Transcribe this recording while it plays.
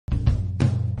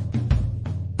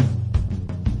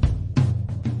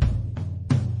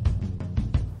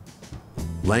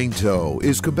Langto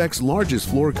is Quebec's largest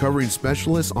floor covering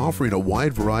specialist, offering a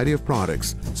wide variety of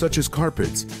products such as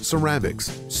carpets,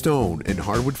 ceramics, stone, and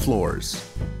hardwood floors.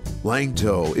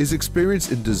 Langto is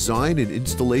experienced in design and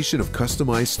installation of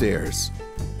customized stairs.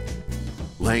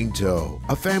 Langto,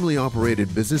 a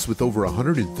family-operated business with over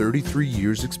 133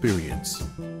 years' experience.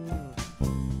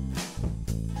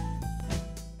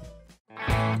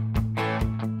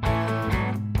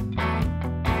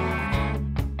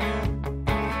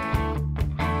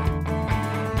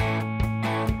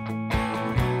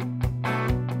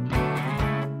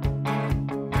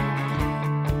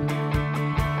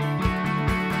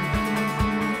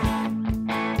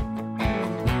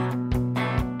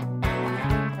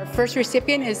 First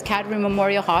recipient is Kateri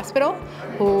Memorial Hospital,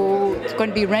 who is going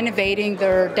to be renovating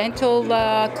their dental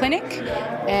clinic,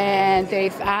 and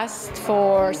they've asked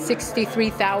for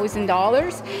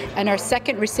 $63,000. And our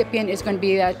second recipient is going to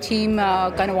be Team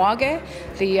Kahnawake,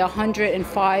 the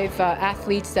 105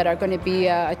 athletes that are going to be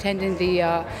attending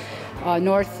the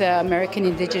North American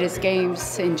Indigenous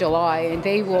Games in July, and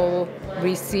they will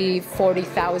receive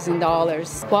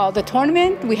 $40,000. Well, the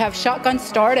tournament, we have shotgun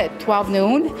start at 12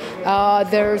 noon.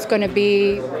 There's going to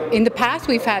be, in the past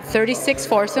we've had 36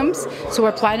 foursomes, so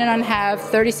we're planning on have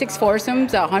 36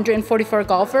 foursomes, 144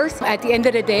 golfers. At the end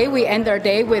of the day, we end our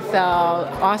day with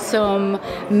awesome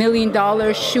 $1 million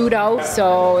shootout.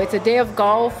 So it's a day of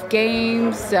golf,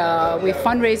 games. We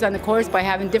fundraise on the course by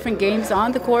having different games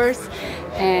on the course,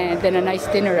 and then a nice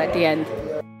dinner at the end.